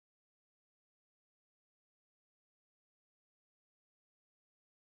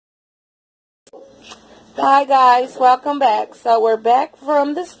Hi guys, welcome back. So we're back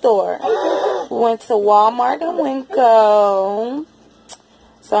from the store. We went to Walmart and WinCo.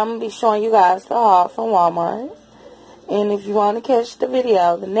 So I'm going to be showing you guys the haul from Walmart. And if you want to catch the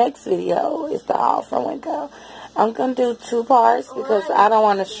video, the next video is the haul from WinCo. I'm going to do 2 parts because I don't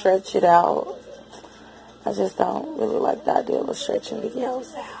want to stretch it out. I just don't really like the idea of stretching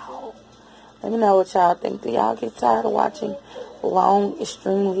videos out. Let me know what y'all think. Do y'all get tired of watching long,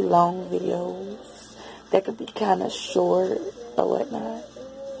 extremely long videos that could be kind of short or whatnot?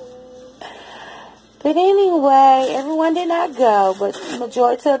 But anyway, everyone did not go, but the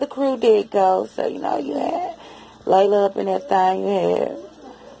majority of the crew did go. So, you know, you had Layla up in that thing, you had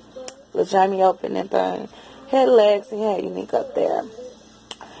LaJamie up in that thing, you had Lex, and you had Unique up there.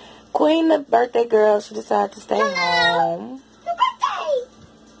 Queen, the birthday girl, she decided to stay home.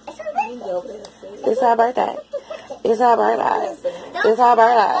 It's her birthday. It's her birthday. It's her birthday. It's her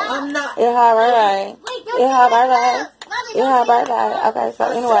birthday. I'm not. It's her birthday. It's her birthday. It's her birthday. Okay, so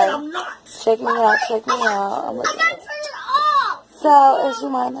anyway, check me out. Check me out. I'm looking at it. So, as you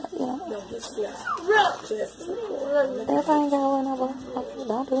might know, you know, everything going over. Okay,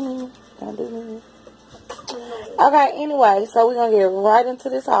 don't do me. Don't do me. Okay, anyway, so we're gonna get right into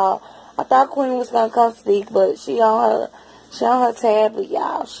this haul. I thought Queen was gonna come speak, but she on her tablet,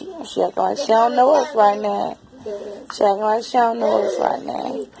 y'all. She acting like she don't know us right now. She acting like she don't know us right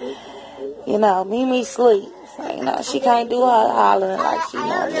now. You know, Mimi sleep. So, you know, she can't do her hollering like she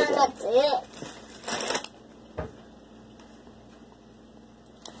normally does.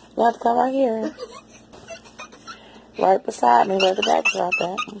 You have to come right here. Right beside me where the backdrop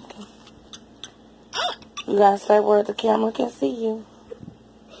at. Okay. You gotta stay where the camera can see you.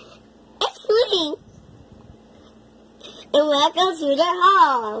 It's Queen. And welcome to the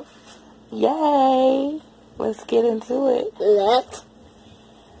haul. Yay! Let's get into it. Let's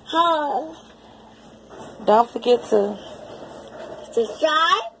haul. Don't forget to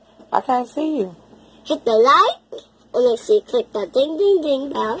subscribe. I can't see you. Hit the like. And make sure you click the ding ding ding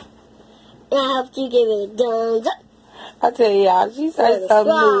bell. And I hope you give it a thumbs up. I tell y'all, she says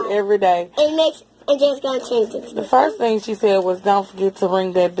something new every day. And just gonna change it. The first thing she said was, don't forget to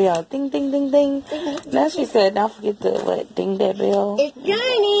ring that bell. Ding, ding, ding, ding. Now she said, don't forget to, what, ding that bell. It's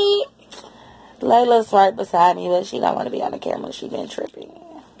Journey. Layla's right beside me, but she don't want to be on the camera. She been tripping.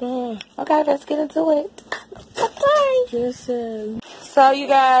 Okay, let's get into it. Okay. Listen. So, you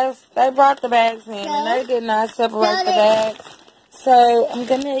guys, they brought the bags in, and they did not separate the bags. So, I'm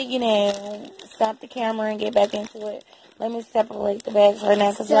going to, you know, stop the camera and get back into it. Let me separate the bags right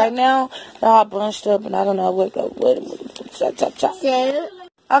now, because right now, they're all bunched up, and I don't know what go.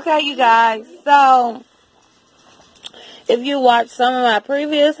 Okay, you guys, so, if you watched some of my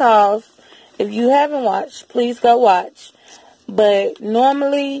previous hauls, if you haven't watched, please go watch. But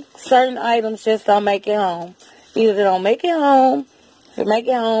normally, certain items just don't make it home. Either they don't make it home, if they make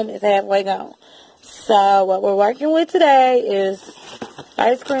it home, it's halfway gone. So, what we're working with today is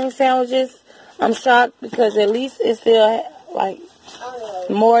ice cream sandwiches. I'm shocked because at least it's still, like,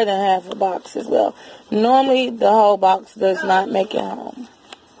 more than half a box as well. Normally, the whole box does not make it home.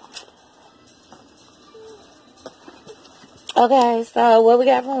 Okay, so what we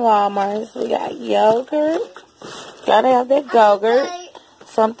got from Walmart is we got yogurt. Gotta have that yogurt.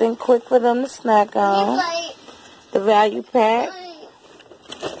 Something quick for them to snack on. The value pack.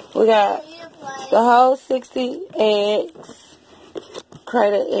 We got the whole 60 eggs.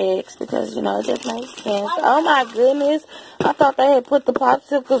 Crate of eggs because, you know, it just makes sense. Oh my goodness. I thought they had put the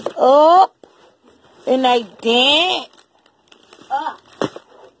popsicles up and they didn't.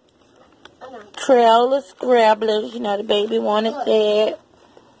 Trail Scrabblers. You know, the baby wanted that.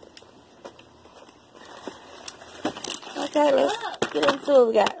 Okay, let's get into it.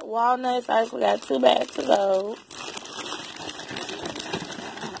 We got walnuts. We got 2 bags of those.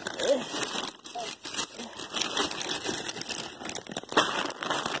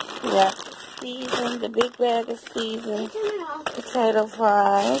 We got seasoned, the big bag of seasoned potato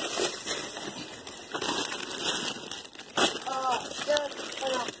fries.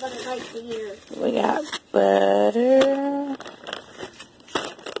 We got butter.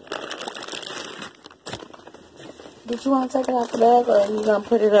 Did you want to take it out the bag, or are you going to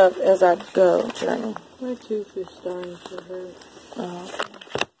put it up as I go, Journey? My tooth is starting to hurt. Oh, okay.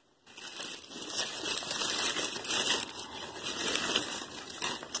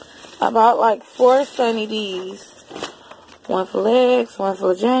 I bought like 4 Sunny D's. 1 for Lex, 1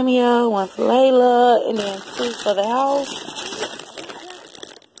 for Jamia, 1 for Layla, and then 2 for the house.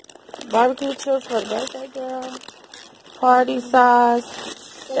 Barbecue chips for the birthday girl. Party size.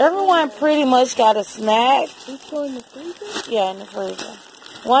 Everyone pretty much got a snack. It's in the freezer? Yeah, in the freezer.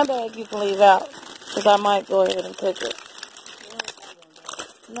 1 bag you can leave out. Because I might go ahead and cook it.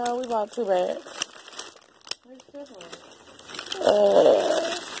 No, we bought 2 bags.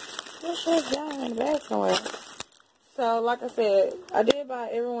 This shit's down in the bag somewhere. So, like I said, I did buy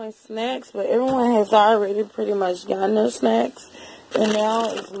everyone's snacks, but everyone has already pretty much gotten their snacks. And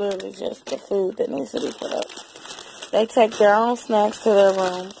now it's literally just the food that needs to be put up. They take their own snacks to their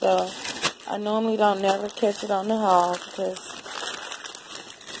room, so I normally don't never catch it on the haul because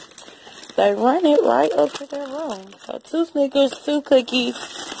they run it right up to their room. So 2 Snickers, 2 cookies,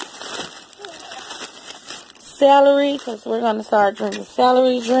 celery, because we're going to start drinking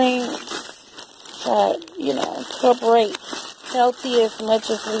celery drinks that, you know, incorporate healthy as much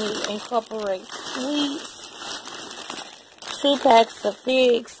as we incorporate sweet. 2 packs of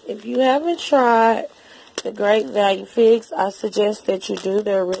figs. If you haven't tried the Great Value figs, I suggest that you do.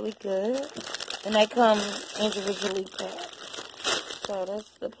 They're really good. And they come individually packed. So that's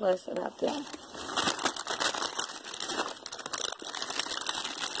the plus about them.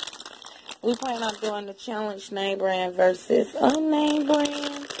 We plan on doing the challenge name brand versus unnamed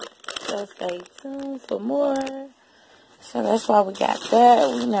brand. So stay tuned for more. So that's why we got that.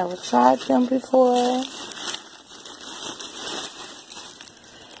 We never tried them before.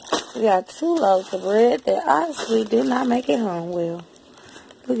 We got 2 loaves of bread that honestly did not make it home well.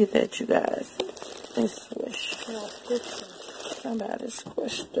 Look at that, you guys. They squish. Somebody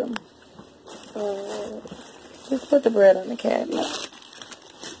squished them. Just put the bread on the cabinet.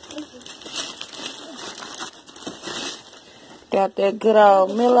 Got that good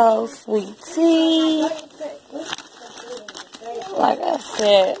old Milo sweet tea. Like I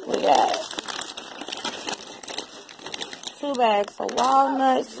said, we got 2 bags of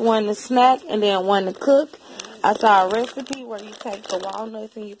walnuts, 1 to snack, and then 1 to cook. I saw a recipe where you take the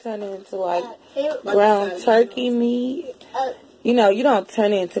walnuts and you turn it into like ground turkey meat. You know, you don't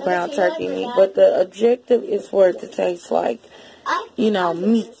turn it into ground turkey meat, but the objective is for it to taste like, you know,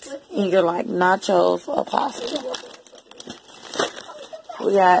 meat in your like nachos or pasta.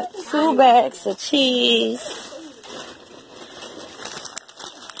 We got 2 bags of cheese,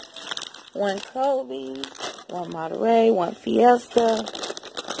 1 Kobe, 1 Monterey, 1 Fiesta.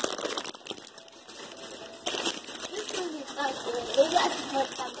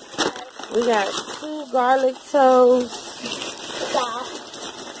 We got 2 garlic toast.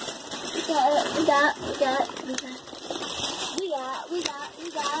 We got.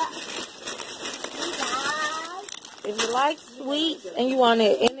 If you like sweets and you want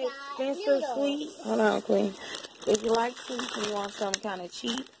an inexpensive sweet, hold on, Queen. If you like sweets and you want something kind of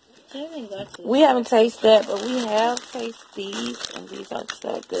cheap, we haven't tasted that, but we have tasted these, and these are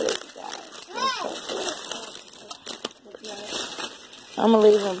so good, guys. They're so good. I'm going to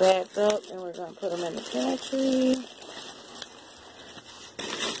leave them backed up, and we're going to put them in the pantry.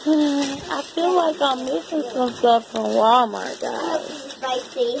 I feel like I'm missing some stuff from Walmart, guys.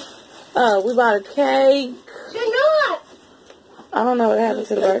 Spicy. Oh, we bought a cake. You're not. I don't know what happened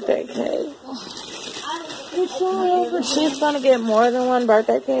to the birthday cake. She's going to get more than 1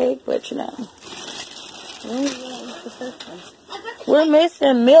 birthday cake, but you know. We're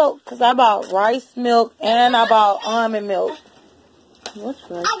missing milk because I bought rice milk and I bought almond milk. What's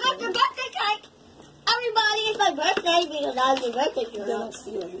rice? I got the birthday cake. Everybody, it's my birthday because I was your birthday girl. They don't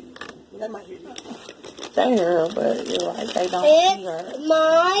see her. They might hear you. They hear her, but you're right. They don't see her. It's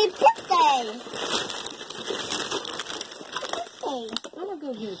my birthday. I'm gonna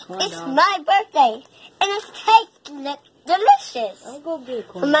go get a corn It's dog. my birthday. And this cake looks delicious. I'll go get a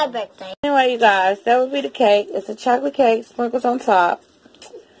For corn my dog. birthday. Anyway, you guys, that would be the cake. It's a chocolate cake, sprinkles on top.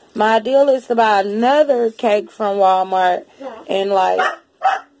 My ideal is to buy another cake from Walmart and, like,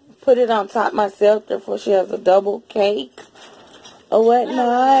 put it on top myself. Therefore, she has a double cake or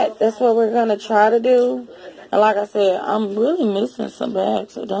whatnot. That's what we're going to try to do. And like I said, I'm really missing some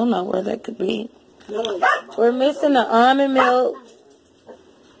bags. I don't know where they could be. We're missing the almond milk.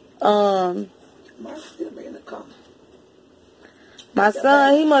 My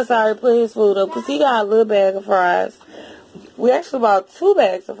son, he must already put his food up because he got a little bag of fries. We actually bought 2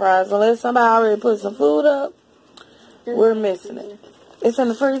 bags of fries. Unless somebody already put some food up, we're missing it. It's in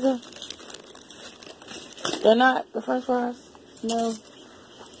the freezer? They're not the French fries? No.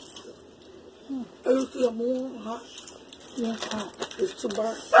 It's still more hot. Yeah, hot. It's too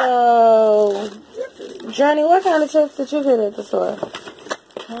burnt. So, Journey, what kind of chips did you get at the store?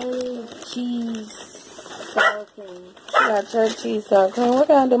 Honey, cheese, sour cream. She got church cheese sour cream. What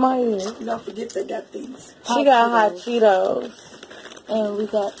kind did mine use? Don't forget they got these. She got hot Cheetos. And we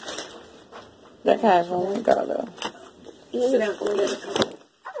got... That kind from WinCo, though. Sit down for a minute.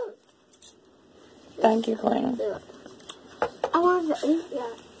 Thank you, Queen. I want to eat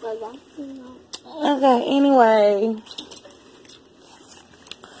that. Okay, anyway.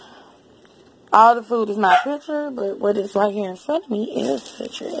 All the food is not picture, but what is right here in front of me is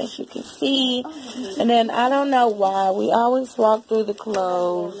picture, as you can see. And then I don't know why we always walk through the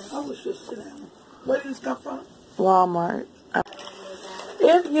clothes. I was just sitting down. Where did this come from? Walmart.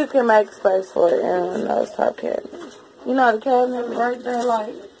 If you can make space for it in those top cabinets. You know the cabinet right there,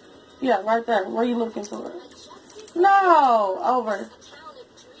 like, yeah, right there. Where you looking for? No, over.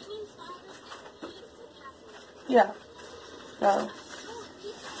 Yeah. So.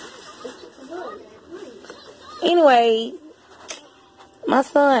 Anyway, my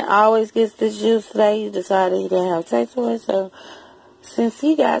son always gets this juice today. He decided he didn't have taste for it, so since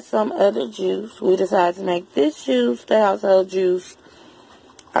he got some other juice, we decided to make this juice the household juice.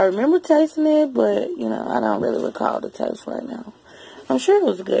 I remember tasting it, but, you know, I don't really recall the taste right now. I'm sure it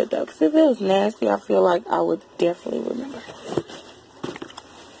was good, though, because if it was nasty, I feel like I would definitely remember.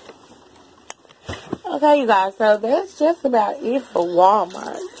 Okay, you guys, so that's just about it for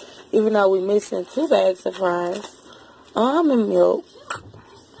Walmart. Even though we're missing 2 bags of fries, almond milk,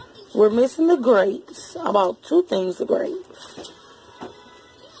 we're missing the grapes. I bought 2 things of grapes.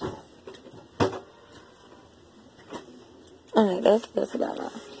 Okay, that's about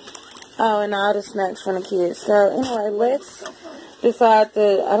all. Oh, and all the snacks from the kids. So, anyway, let's decide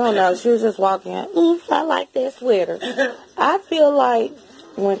to, I don't know, she was just walking out. I like that sweater. I feel like,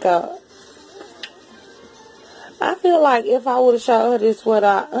 WinCo, I feel like if I would have showed her this sweater,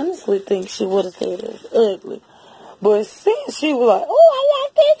 I honestly think she would have said it was ugly. But since she was like, oh, I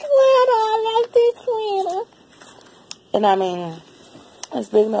like this sweater. And I mean, it's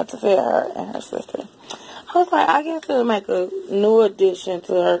big enough to fit her and her sister. I was like, I guess it'll make a new addition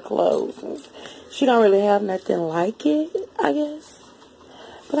to her clothes. She don't really have nothing like it, I guess.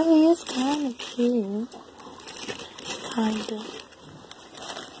 But I mean, it's kind of cute. Kind of.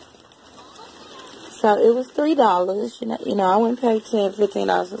 So it was $3. You know, I wouldn't pay $10,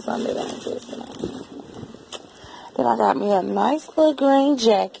 $15 for something that ain't good, you know. Then I got me a nice little green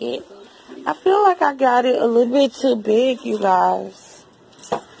jacket. I feel like I got it a little bit too big, you guys.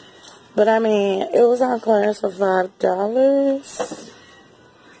 But I mean, it was on clearance for $5.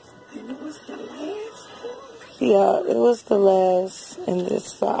 And it was the last one? Yeah, it was the last in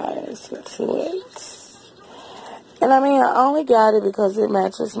this size with 2X. And I mean, I only got it because it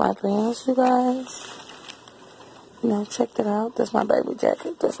matches my pants, you guys. You know, check that out. That's my baby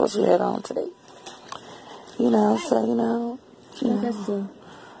jacket. That's what she had on today. You know, so, you know.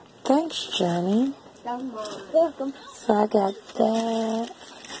 Thanks, Johnny. Welcome. So I got that.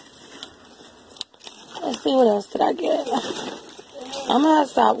 Let's see what else did I get. I'm going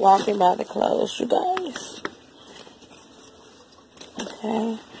to stop walking by the clothes, you guys.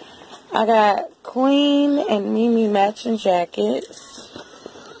 Okay. I got Queen and Mimi matching jackets.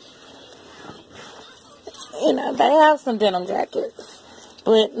 You know, they have some denim jackets,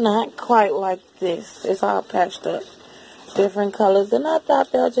 but not quite like this. It's all patched up. Different colors, and I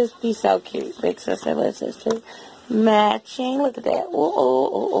thought they'll just be so cute. Big sister and little sister matching. Look at that.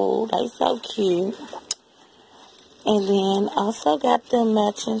 Oh, they so cute. And then also got them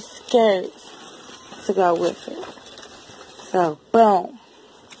matching skirts to go with it. So, boom.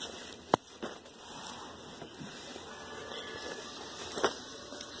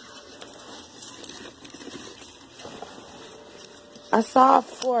 I saw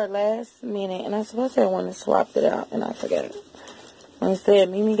 4 last minute, and I supposed to have went and swapped it out, and I forgot. And it said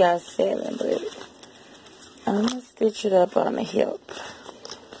Mimi got 7, but I'm going to stitch it up on the hip.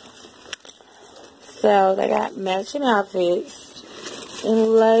 So, they got matching outfits. And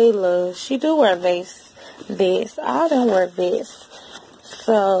Layla, she do wear vests. I don't wear vests.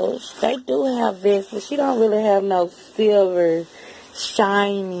 So, they do have vests, but she don't really have no silver,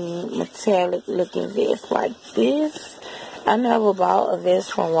 shiny, metallic looking vest like this. I never bought a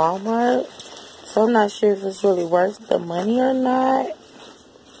vest from Walmart, so I'm not sure if it's really worth the money or not.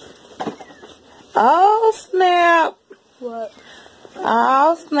 Oh, snap. What?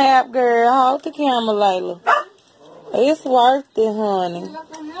 Oh, snap, girl. Hold the camera, Layla. It's worth it, honey.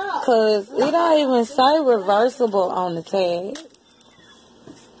 Because it don't even say reversible on the tag.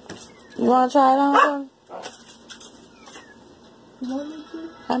 You want to try it on?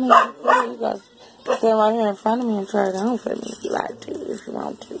 I mean, you guys stand right here in front of me and try it on for me if you like to, if you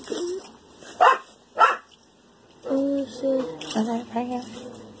want to. Okay, right here.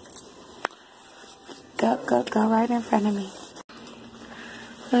 Go right in front of me.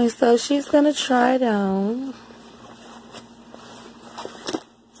 Okay, so she's going to try it on.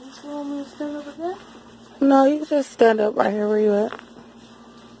 You want me to stand over there? No, you just stand up right here where you at.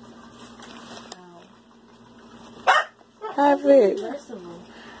 Have it.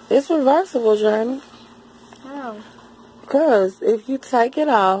 It's reversible, Journey. How? Because if you take it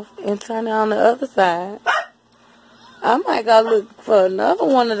off and turn it on the other side, I might go look for another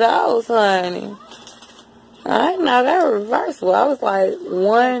one of those, honey. I didn't know they were reversible. I was like,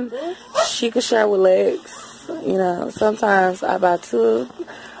 one she could share with legs. You know, sometimes I buy two.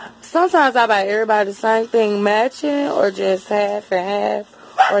 Sometimes I buy everybody the same thing matching or just half and half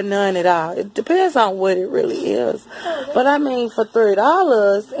or none at all. It depends on what it really is. But I mean, for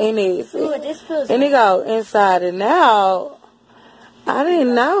 $3 and it go inside and out. I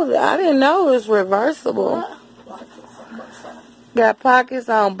didn't know it was reversible. Got pockets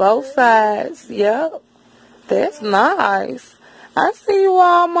on both sides. Yep. That's nice. I see you,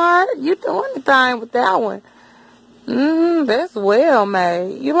 Walmart. You doing the thing with that one. That's well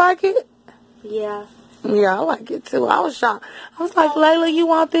made. You like it? Yeah. Yeah, I like it too. I was shocked. I was like, Layla, you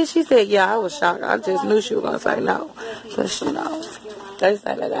want this? She said, yeah, I was shocked. I just knew she was going to say no. Because, you know, they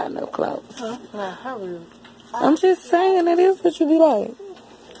say they got no clothes. I'm just saying, it is what you be like.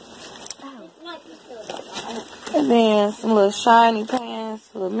 And then some little shiny pants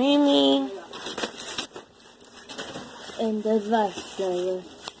for Mimi. And the vest, Layla.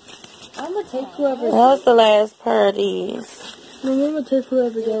 I'm going to take whoever... That was the last pair of these. No, I'm going to take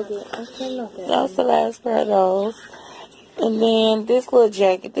whoever does it. I can't look at it. That was the last pair of those. And then this little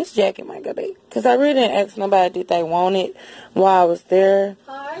jacket. This jacket might go big. Because I really didn't ask nobody did they want it while I was there.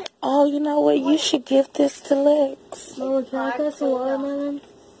 Oh, you know what? You should give this to Lex. Mama, can I get some watermelon?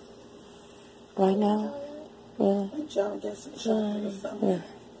 Right now? Yeah.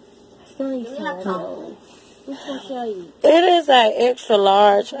 It is an extra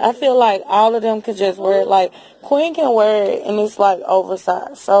large. I feel like all of them could just wear it. Like, Queen can wear it, and it's, like,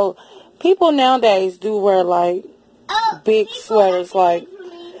 oversized. So, people nowadays do wear, like, big sweaters. Like,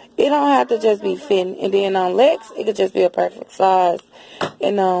 it don't have to just be fitting. And then on Lex, it could just be a perfect size.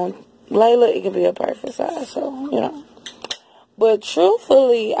 And on Layla, it could be a perfect size. So, you know. But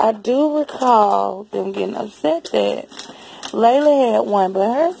truthfully, I do recall them getting upset that Layla had one,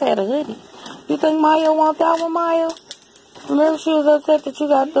 but hers had a hoodie. You think Maya want that one, Maya? Remember she was upset that you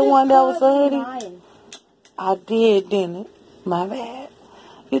got the one that was a hoodie? I did, didn't it? My bad.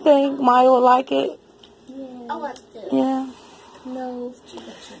 You think Maya would like it? Yeah. Yeah. No.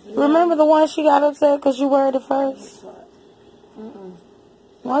 Remember the one she got upset because you wore it first?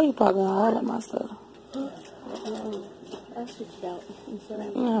 Why are you probably all of my stuff? That's just out.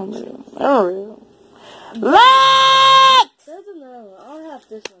 No, real. Lex! There's another one. I'll have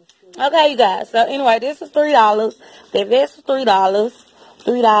this one too. Okay, you guys. So, anyway, this was $3. The vest was $3.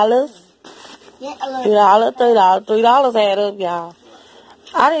 $3. $3 add up, y'all.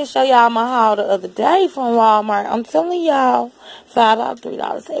 I didn't show y'all my haul the other day from Walmart. I'm telling y'all, $5,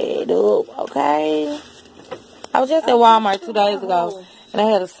 $3 add up, okay? I was just at Walmart 2 days ago, and they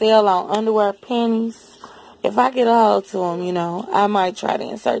had a sale on underwear pennies. If I get a hold to them, you know, I might try to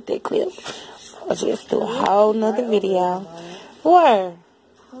insert that clip. Or just do a whole nother video. Where?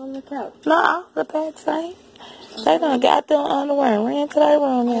 On the couch. No, the bags ain't. They done got them underwear and ran to their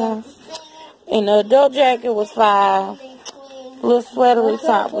room, y'all. And the adult jacket was $5. Little sweatery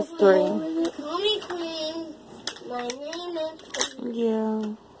top was $3.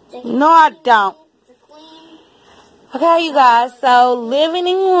 Yeah. No, I don't. Okay, you guys. So, living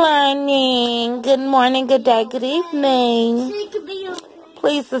and learning. Good morning, good day, good evening.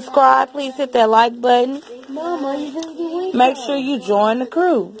 Please subscribe. Please hit that like button. Mama, you didn't do WinCo. Make sure you join the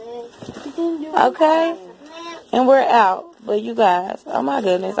crew. Okay? And we're out. But you guys, oh my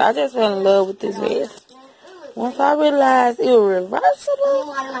goodness, I just fell in love with this vest. Once I realized it was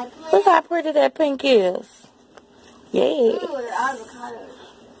reversible, look how pretty that pink is. Yeah.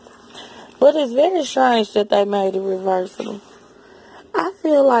 But it's very strange that they made it reversible. I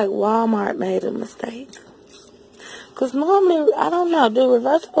feel like Walmart made a mistake. Because normally, I don't know, do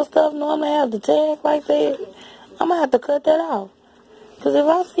reversible stuff normally have the tag like that? I'm going to have to cut that off. Because if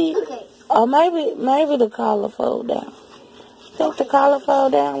I see, or maybe the collar fold down. Think the collar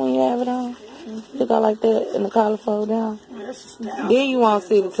fold down when you have it on? You go like that and the collar fold down. Then you won't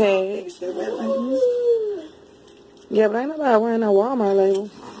see the tag. Yeah, but ain't nobody wearing no Walmart label.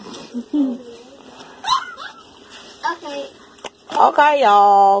 Okay,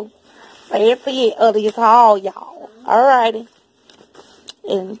 y'all. That's it. Other haul, y'all. Alrighty.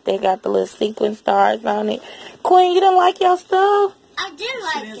 And they got the little sequin stars on it. Queen, you didn't like your stuff? I did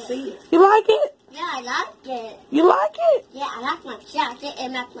like it. You like it? Yeah, I like it. You like it? Yeah, I like my jacket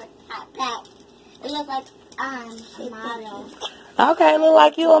and my backpack. It looks like I'm a model. Okay, look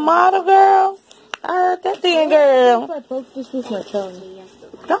like you a model, girl. I heard that thing, girl. If I poke this with my tongue.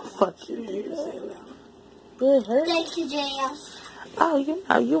 Don't fuck you. Did it hurt? Thank you, JS. Oh, you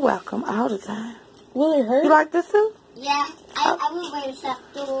know, you're welcome all the time. Will it hurt? You like this too? Yeah, I will wear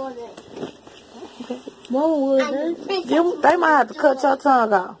something on it. Mama, will it hurt? They might have to cut your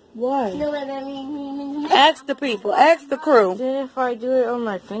tongue off. Why? Ask the people. Ask the crew. Then if I do it on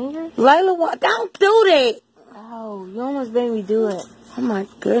my finger? Layla, don't do that. Oh, you almost made me do it. Oh my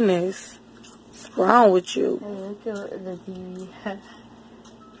goodness. What's wrong with you? Hey, look at the TV.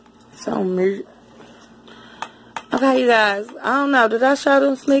 So meat. Okay, you guys. I don't know. Did I show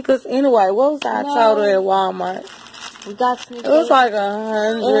them sneakers? Anyway, what was our total at Walmart? We got sneakers. It was like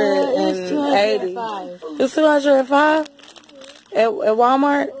 180. It was 205. It was 205 at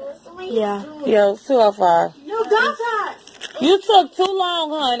Walmart? Yeah. Yeah, it was 205. You got that. You took too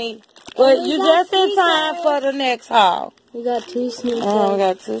long, honey. But you just in time for the next haul. We got 2 sneakers. Oh, we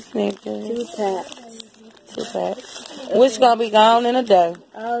got 2 sneakers. 2 packs. 2 packs. Which gonna be gone in a day.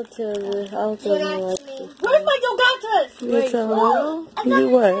 I'll tell you. Where's my yogatas? You tell me. You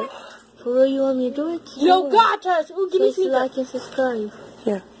what? For real, you want me to do it? Yogatas. Ooh, give me Please like and subscribe.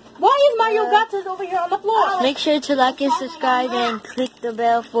 Yeah. Why is my yogatas over here on the floor? Make sure to like and subscribe and click the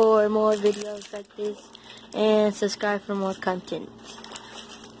bell for more videos like this. And subscribe for more content.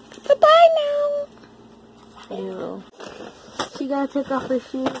 Goodbye now. Ew. She gotta take off her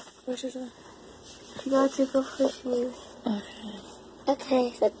shoes. What she say? She gotta take off her shoes.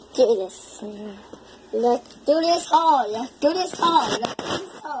 Okay, let's do this. Okay. Let's do this haul. Let's do this haul. Let's do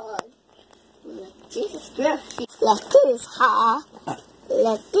this haul. Jesus Christ. Let's do this haul.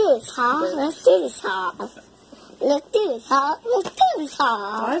 Let's do this haul. Let's do this haul. Let's do this haul. Let's do this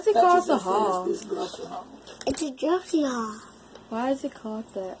haul. Why is it called the hall? It's a grocery haul. Why is it called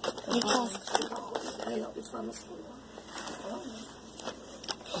that?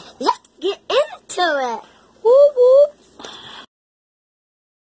 Let's get into it. Whoop whoop.